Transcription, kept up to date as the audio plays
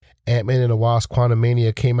Ant-Man and the Wasp: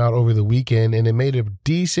 Quantumania came out over the weekend, and it made a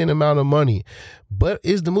decent amount of money. But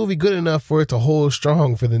is the movie good enough for it to hold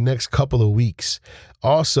strong for the next couple of weeks?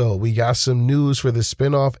 Also, we got some news for the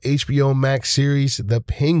spinoff HBO Max series, The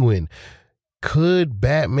Penguin. Could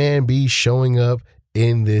Batman be showing up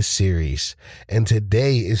in this series? And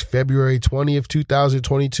today is February 20th,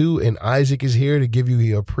 2022, and Isaac is here to give you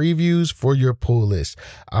your previews for your pull list.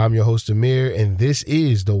 I'm your host, Amir, and this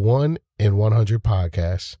is the 1 in 100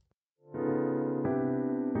 podcast.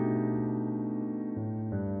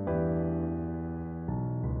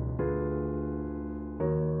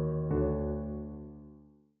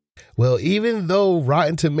 Well, even though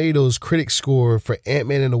Rotten Tomatoes critic score for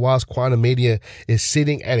Ant-Man and the Wasp: Quantumania is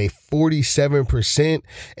sitting at a 47%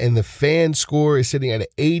 and the fan score is sitting at an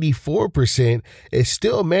 84%, it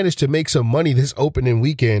still managed to make some money this opening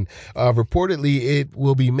weekend. Reportedly, it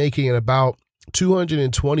will be making about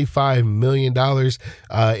 $225 million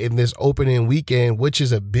in this opening weekend, which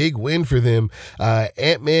is a big win for them. The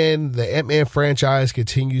Ant-Man franchise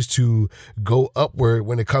continues to go upward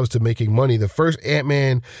when it comes to making money. The first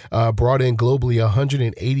Ant-Man brought in globally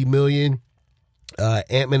 $180 million.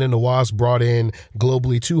 Ant-Man and the Wasp brought in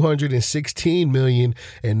globally $216 million,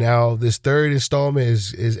 and now this third installment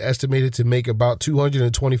is estimated to make about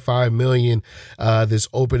 $225 million this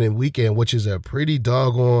opening weekend, which is a pretty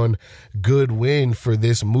doggone good win for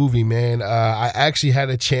this movie, man. I actually had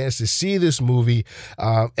a chance to see this movie,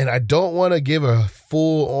 and I don't want to give a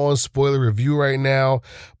full-on spoiler review right now,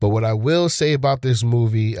 but what I will say about this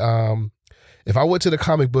movie, if I went to the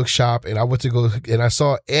comic book shop and I went to go and I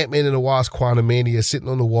saw Ant-Man and the Wasp: Quantumania sitting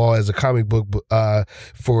on the wall as a comic book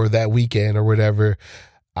for that weekend or whatever,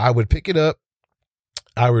 I would pick it up,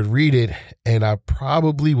 I would read it, and I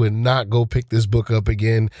probably would not go pick this book up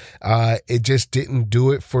again. It just didn't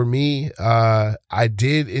do it for me. I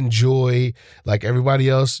did enjoy, like everybody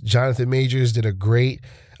else, Jonathan Majors did a great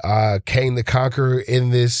Kang the Conqueror in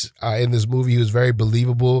this movie. He was very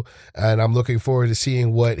believable, and I'm looking forward to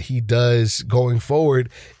seeing what he does going forward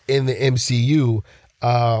in the MCU.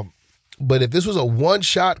 But if this was a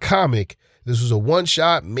one-shot comic, maybe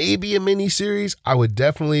a miniseries, I would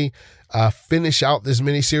definitely finish out this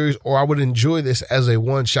miniseries, or I would enjoy this as a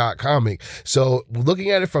one-shot comic. So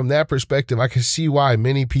looking at it from that perspective, I can see why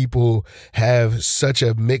many people have such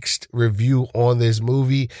a mixed review on this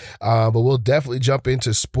movie. But we'll definitely jump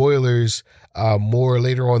into spoilers more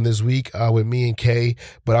later on this week with me and Kay.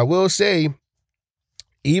 But I will say,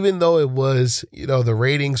 even though it was, the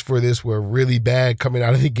ratings for this were really bad coming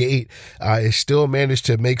out of the gate, it still managed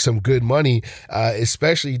to make some good money,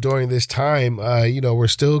 especially during this time. We're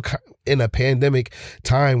still in a pandemic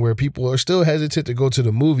time where people are still hesitant to go to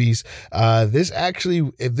the movies. If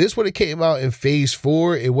this would have came out in phase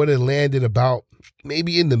 4, it would have landed about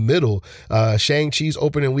maybe in the middle. Shang-Chi's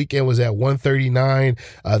opening weekend was at 139.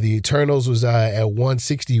 The Eternals was at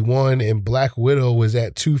 161, and Black Widow was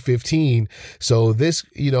at 215. So this,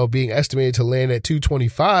 being estimated to land at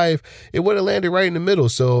 225, it would have landed right in the middle.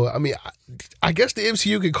 So, I mean, I guess the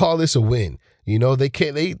MCU could call this a win.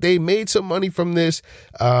 They made some money from this,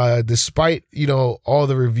 despite, all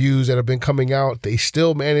the reviews that have been coming out. They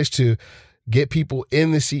still managed to get people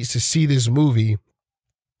in the seats to see this movie.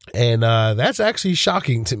 And that's actually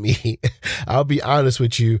shocking to me. I'll be honest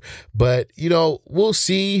with you. But, we'll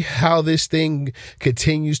see how this thing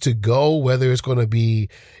continues to go, whether it's going to be,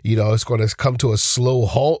 it's going to come to a slow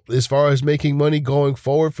halt as far as making money going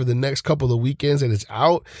forward for the next couple of weekends that it's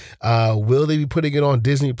out. Will they be putting it on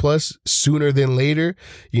Disney Plus sooner than later?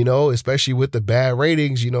 Especially with the bad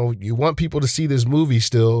ratings, you want people to see this movie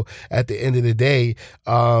still at the end of the day.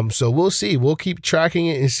 So we'll see. We'll keep tracking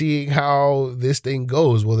it and seeing how this thing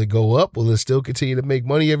goes. Will it go up? Will it still continue to make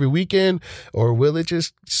money every weekend? Or will it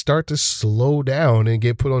just start to slow down and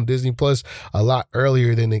get put on Disney Plus a lot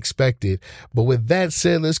earlier than expected? But with that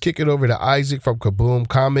said, let's kick it over to Isaac from Kaboom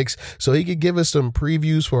Comics so he could give us some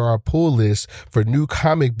previews for our pull list for New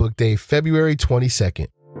Comic Book Day, February 22nd.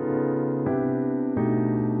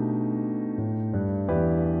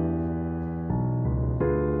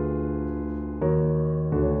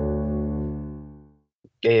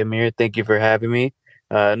 Hey, Amir, thank you for having me.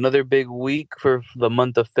 Another big week for the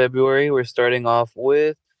month of February. We're starting off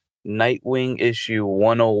with Nightwing issue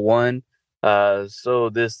 101. So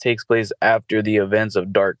this takes place after the events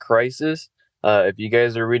of Dark Crisis. If you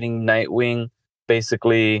guys are reading Nightwing,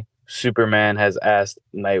 basically Superman has asked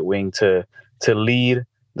Nightwing to lead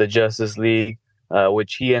the Justice League,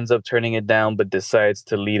 which he ends up turning it down, but decides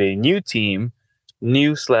to lead a new team,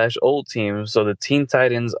 new/old team. So the Teen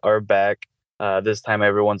Titans are back. This time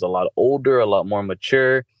everyone's a lot older, a lot more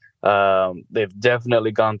mature. They've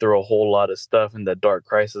definitely gone through a whole lot of stuff in the Dark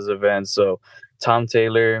Crisis event. So Tom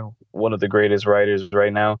Taylor, one of the greatest writers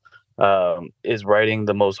right now, is writing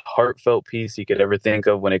the most heartfelt piece you could ever think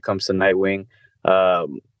of when it comes to Nightwing.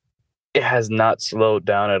 Um, it has not slowed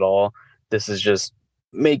down at all. This is just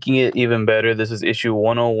making it even better. This is issue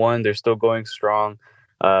 101. They're still going strong.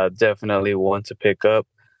 Definitely one to pick up.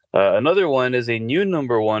 Another one is a new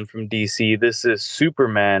number one from DC. This is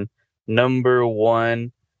Superman number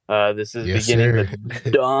one. This is Yes, beginning the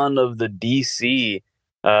sir. dawn of the DC.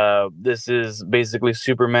 This is basically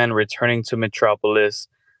Superman returning to Metropolis.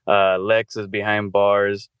 Lex is behind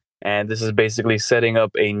bars, and this is basically setting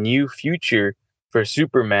up a new future for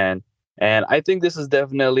Superman. And I think this is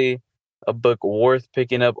definitely a book worth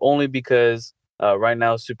picking up only because right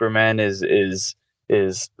now Superman is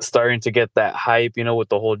starting to get that hype, with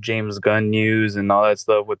the whole James Gunn news and all that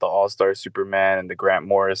stuff with the All Star Superman and the Grant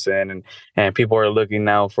Morrison, and people are looking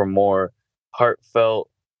now for more heartfelt,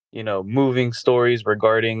 moving stories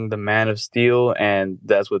regarding the Man of Steel, and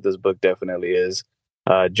that's what this book definitely is.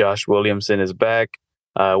 Josh Williamson is back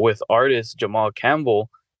with artist Jamal Campbell,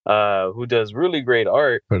 who does really great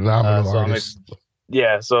art. Phenomenal So artist.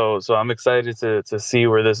 yeah, so I'm excited to see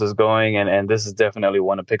where this is going, and this is definitely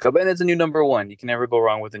one to pick up, and it's a new number one. You can never go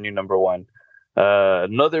wrong with a new number one.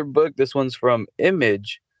 Another book. This one's from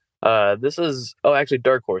Image. This is actually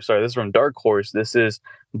Dark Horse. Sorry, this is from Dark Horse. This is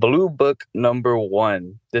Blue Book number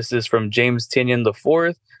one. This is from James Tynion the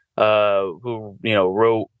fourth, who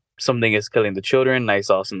wrote Something Is Killing the Children, Night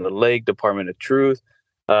Sauce in the Lake, Department of Truth.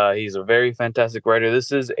 He's a very fantastic writer.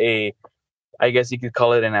 This is I guess you could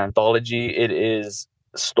call it an anthology. It is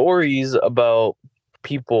stories about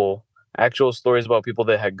people, actual stories about people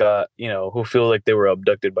that had got, who feel like they were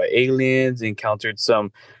abducted by aliens, encountered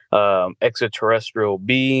some extraterrestrial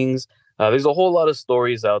beings. There's a whole lot of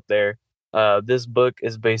stories out there. This book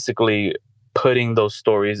is basically putting those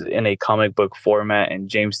stories in a comic book format, and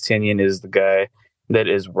James Tynion is the guy that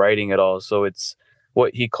is writing it all. So it's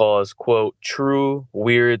what he calls, quote, true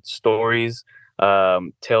weird stories,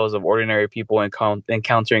 tales of ordinary people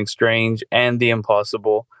encountering strange and the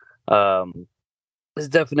impossible. It's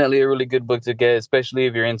definitely a really good book to get, especially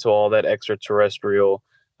if you're into all that extraterrestrial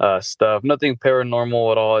stuff. Nothing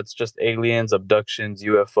paranormal at all. It's just aliens, abductions,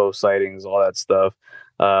 UFO sightings, all that stuff.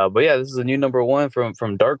 But yeah, this is a new number one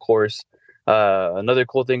from Dark Horse. Another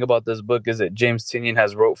cool thing about this book is that James Tynion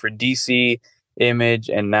has wrote for DC, Image,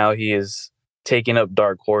 and now he is taking up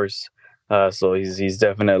Dark Horse. So he's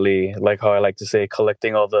definitely, like how I like to say,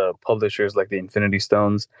 collecting all the publishers like the Infinity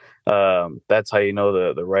Stones. That's how you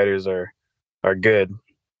know the writers are good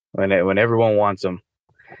when everyone wants them.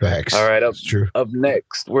 All Facts. right, It's true. up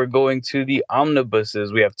next, we're going to the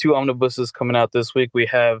omnibuses. We have two omnibuses coming out this week. We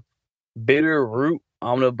have Bitter Root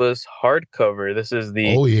Omnibus hardcover. This is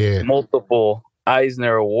the Oh yeah. multiple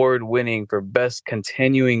Eisner Award winning for best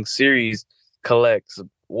continuing series, collects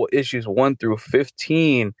issues 1 through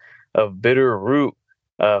 15 of Bitter Root.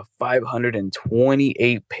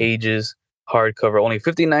 528 pages hardcover, only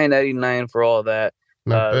 $59.99 for all that.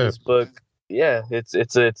 Not bad. This book, yeah,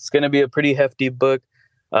 it's going to be a pretty hefty book.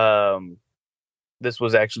 This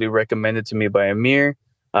was actually recommended to me by Amir.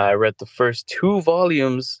 I read the first 2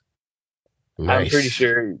 volumes. Nice. I'm pretty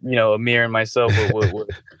sure, Amir and myself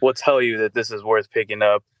will tell you that this is worth picking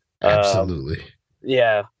up. Absolutely.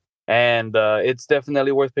 Yeah. And it's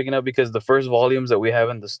definitely worth picking up because the first volumes that we have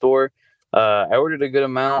in the store, I ordered a good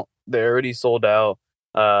amount. They're already sold out.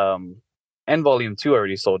 And volume 2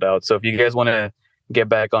 already sold out. So if you guys want to get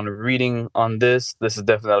back on reading on this is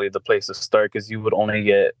definitely the place to start because you would only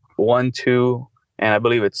get 1, 2, and I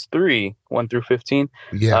believe it's 3, 1 through 15,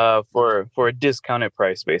 for a discounted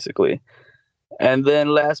price, basically. And then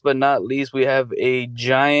last but not least, we have a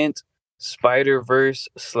giant Spider-Verse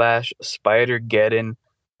 / Spider-Geddon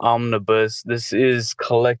omnibus. This is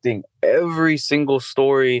collecting every single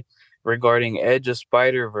story regarding Edge of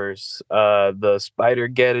Spider-Verse, the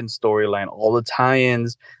Spider-Geddon storyline, all the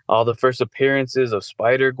tie-ins, all the first appearances of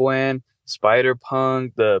Spider-Gwen,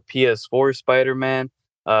 Spider-Punk, the PS4 Spider-Man,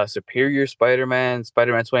 Superior Spider-Man,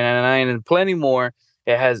 Spider-Man 2099, and plenty more.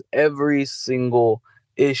 It has every single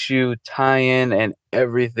issue, tie-in, and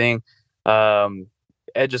everything.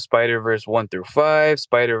 Edge of Spider-Verse 1 through 5,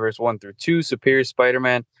 Spider-Verse 1 through 2, Superior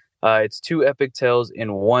Spider-Man. It's 2 epic tales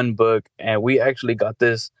in one book, and we actually got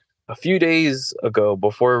this a few days ago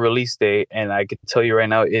before release date, and I can tell you right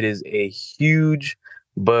now, it is a huge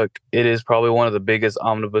book. It is probably one of the biggest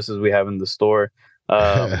omnibuses we have in the store.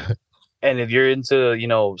 And if you're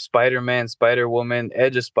into, Spider-Man, Spider-Woman,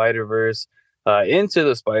 Edge of Spider-Verse, Into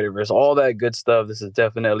the Spider-Verse, all that good stuff, this is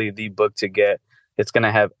definitely the book to get. It's going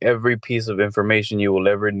to have every piece of information you will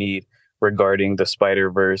ever need regarding the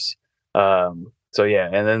Spider-Verse. So yeah,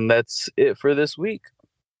 and then that's it for this week.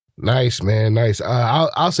 Nice, man. Nice.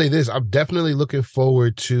 I'll say this. I'm definitely looking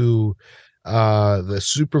forward to the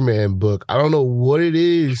Superman book. I don't know what it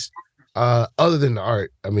is other than the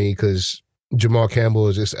art. I mean, because Jamal Campbell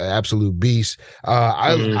is just an absolute beast.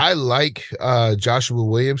 I like Joshua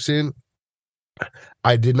Williamson.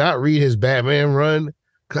 I did not read his Batman run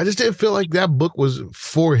because I just didn't feel like that book was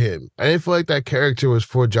for him. I didn't feel like that character was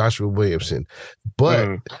for Joshua Williamson.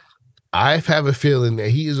 But I have a feeling that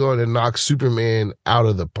he is going to knock Superman out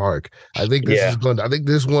of the park. I think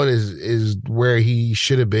this one is where he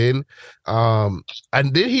should have been. And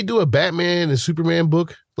did he do a Batman and Superman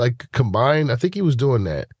book like combined? I think he was doing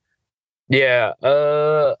that. Yeah,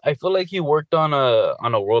 I feel like he worked on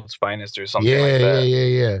a World's Finest or something like that.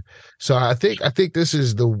 Yeah. So I think this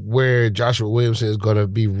is where Joshua Williamson is going to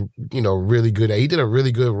be, really good at. He did a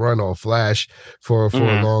really good run on Flash for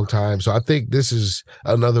a long time. So I think this is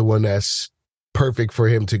another one that's perfect for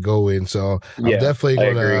him to go in. So I'm definitely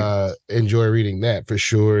going to enjoy reading that for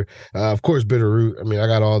sure. Of course, Bitterroot. I mean, I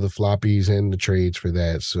got all the floppies and the trades for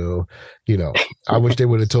that. So, I wish they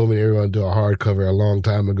would have told me they were going to do a hardcover a long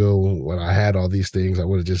time ago when I had all these things. I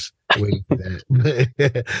would have just waited for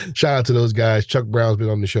that. Shout out to those guys. Chuck Brown's been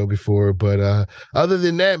on the show before. But other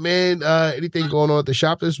than that, man, anything going on at the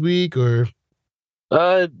shop this week or?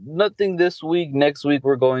 Nothing this week. Next week,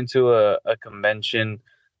 we're going to a convention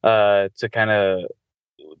to kind of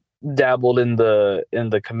dabble in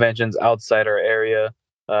the conventions outside our area.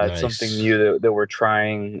 Nice. It's something new that we're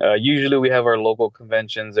trying. Usually we have our local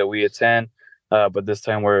conventions that we attend, but this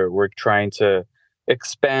time we're trying to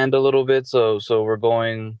expand a little bit. So we're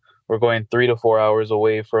going 3 to 4 hours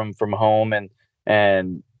away from home, and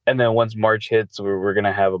then once March hits, we're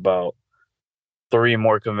gonna have about 3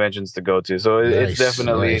 more conventions to go to. So it's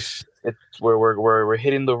definitely it's where we're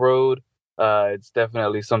hitting the road. It's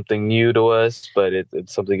definitely something new to us, but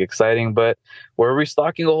it's something exciting. But we're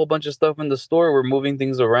restocking a whole bunch of stuff in the store. We're moving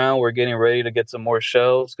things around. We're getting ready to get some more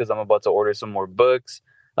shelves because I'm about to order some more books.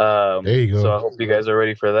 There you go. So I hope you guys are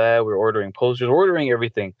ready for that. We're ordering posters. We're ordering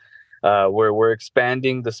everything. We're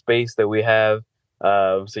expanding the space that we have.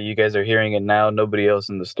 So you guys are hearing it now. Nobody else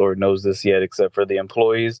in the store knows this yet except for the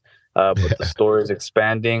employees. But the store is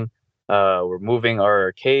expanding. We're moving our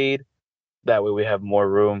arcade. That way we have more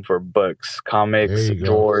room for books, comics,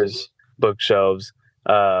 drawers, bookshelves.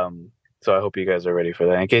 So I hope you guys are ready for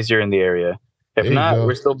that in case you're in the area. If not,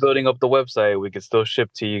 we're still building up the website. We could still ship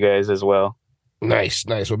to you guys as well. Nice.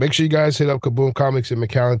 Well, make sure you guys hit up Kaboom Comics in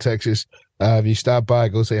McAllen, Texas. If you stop by,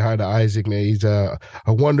 go say hi to Isaac, man. He's a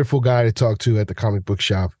wonderful guy to talk to at the comic book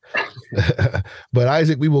shop. But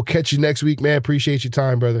Isaac, we will catch you next week, man. Appreciate your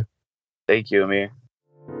time, brother. Thank you, Amir.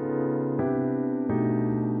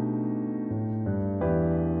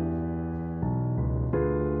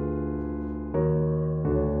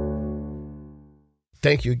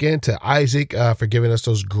 Thank you again to Isaac for giving us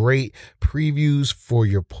those great previews for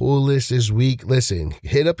your pull list this week. Listen,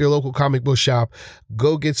 hit up your local comic book shop.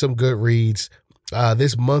 Go get some good reads.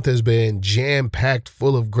 This month has been jam-packed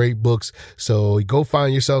full of great books. So go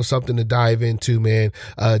find yourself something to dive into, man.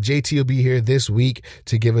 JT will be here this week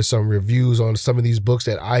to give us some reviews on some of these books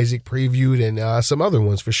that Isaac previewed and some other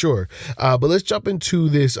ones for sure. But let's jump into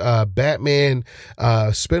this Batman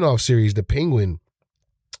spinoff series, The Penguin.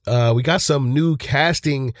 We got some new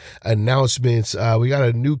casting announcements. We got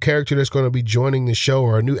a new character that's going to be joining the show,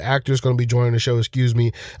 or a new actor is going to be joining the show, excuse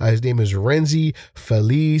me. His name is Renzi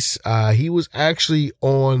Felice. He was actually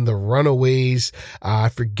on The Runaways. I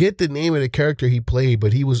forget the name of the character he played,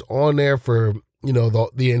 but he was on there for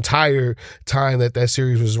the entire time that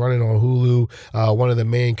series was running on Hulu, one of the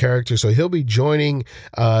main characters. So he'll be joining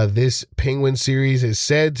this Penguin series. It's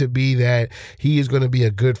said to be that he is going to be a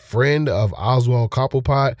good friend of Oswald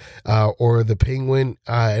Cobblepot, or the Penguin,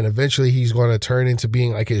 and eventually he's going to turn into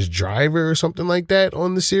being like his driver or something like that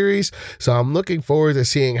on the series. So I'm looking forward to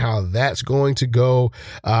seeing how that's going to go.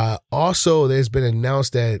 Also, there's been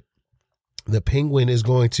announced that the Penguin is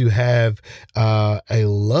going to have a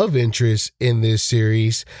love interest in this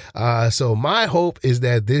series. So my hope is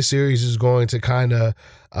that this series is going to kind of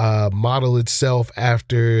model itself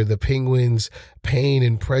after the Penguin's Pain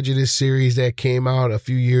and Prejudice series that came out a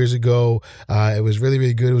few years ago. It was really,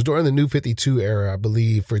 really good. It was during the New 52 era, I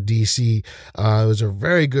believe, for DC. It was a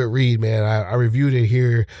very good read, man. I reviewed it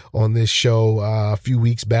here on this show a few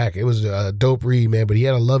weeks back. It was a dope read, man, but he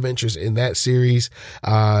had a love interest in that series,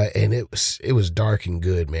 and it was dark and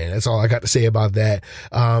good, man. That's all I got to say about that.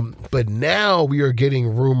 But now we are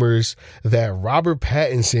getting rumors that Robert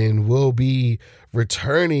Pattinson will be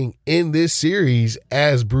returning in this series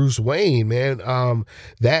as Bruce Wayne, man.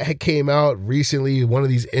 That had came out recently. One of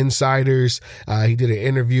these insiders, he did an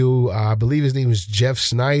interview. I believe his name is Jeff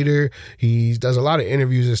Snyder. He does a lot of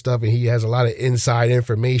interviews and stuff, and he has a lot of inside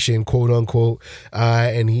information, quote unquote.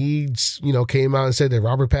 And he, came out and said that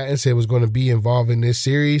Robert Pattinson was going to be involved in this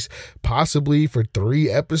series, possibly for 3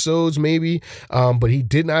 episodes, maybe. But he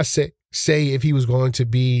did not say if he was going to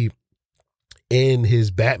be in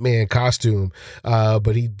his Batman costume,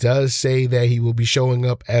 but he does say that he will be showing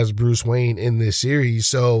up as Bruce Wayne in this series.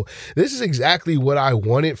 So this is exactly what I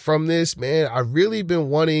wanted from this, man. I've really been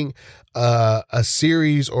wanting a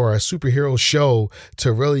series or a superhero show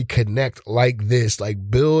to really connect like this,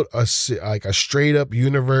 like build a straight up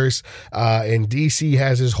universe. And DC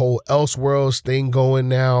has this whole Elseworlds thing going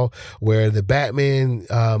now, where the Batman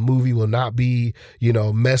movie will not be,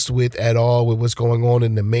 messed with at all with what's going on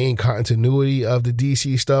in the main continuity of the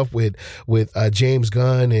DC stuff with James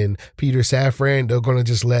Gunn and Peter Safran. They're going to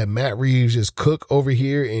just let Matt Reeves just cook over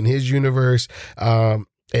here in his universe.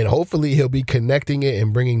 And hopefully he'll be connecting it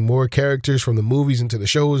and bringing more characters from the movies into the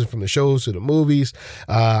shows and from the shows to the movies.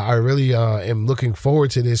 I really am looking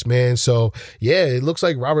forward to this, man. So yeah, it looks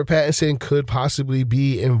like Robert Pattinson could possibly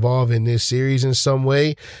be involved in this series in some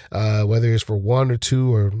way, whether it's for 1 or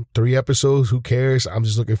 2 or 3 episodes, who cares? I'm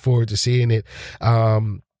just looking forward to seeing it.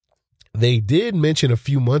 They did mention a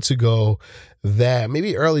few months ago that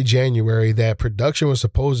maybe early January that production was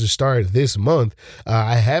supposed to start this month.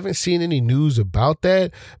 I haven't seen any news about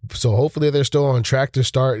that. So hopefully they're still on track to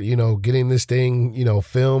start, getting this thing,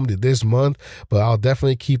 filmed this month, but I'll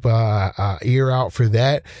definitely keep a ear out for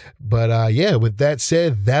that. But yeah, with that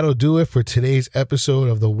said, that'll do it for today's episode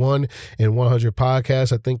of the 1 in 100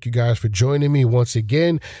 podcast. I thank you guys for joining me once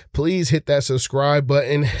again. Please hit that subscribe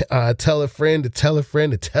button. Tell a friend to tell a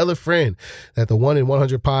friend to tell a friend that the 1 in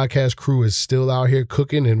 100 podcast crew is still out here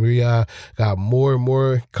cooking, and we got more and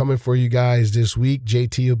more coming for you guys this week.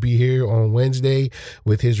 JT will be here on Wednesday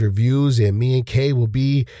with his reviews, and me and Kay will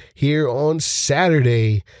be here on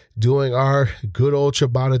Saturday doing our good old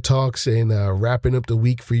Ciabatta talks and wrapping up the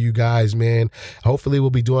week for you guys, man. Hopefully we'll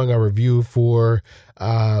be doing our review for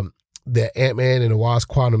the Ant-Man and the Wasp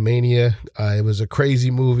Quantumania. It was a crazy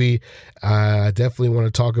movie. I definitely want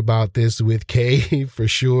to talk about this with Kay for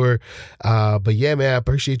sure. But yeah, man, I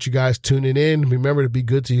appreciate you guys tuning in. Remember to be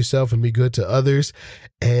good to yourself and be good to others.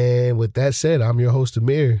 And with that said, I'm your host,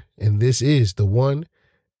 Amir, and this is the 1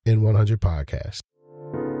 in 100 podcast.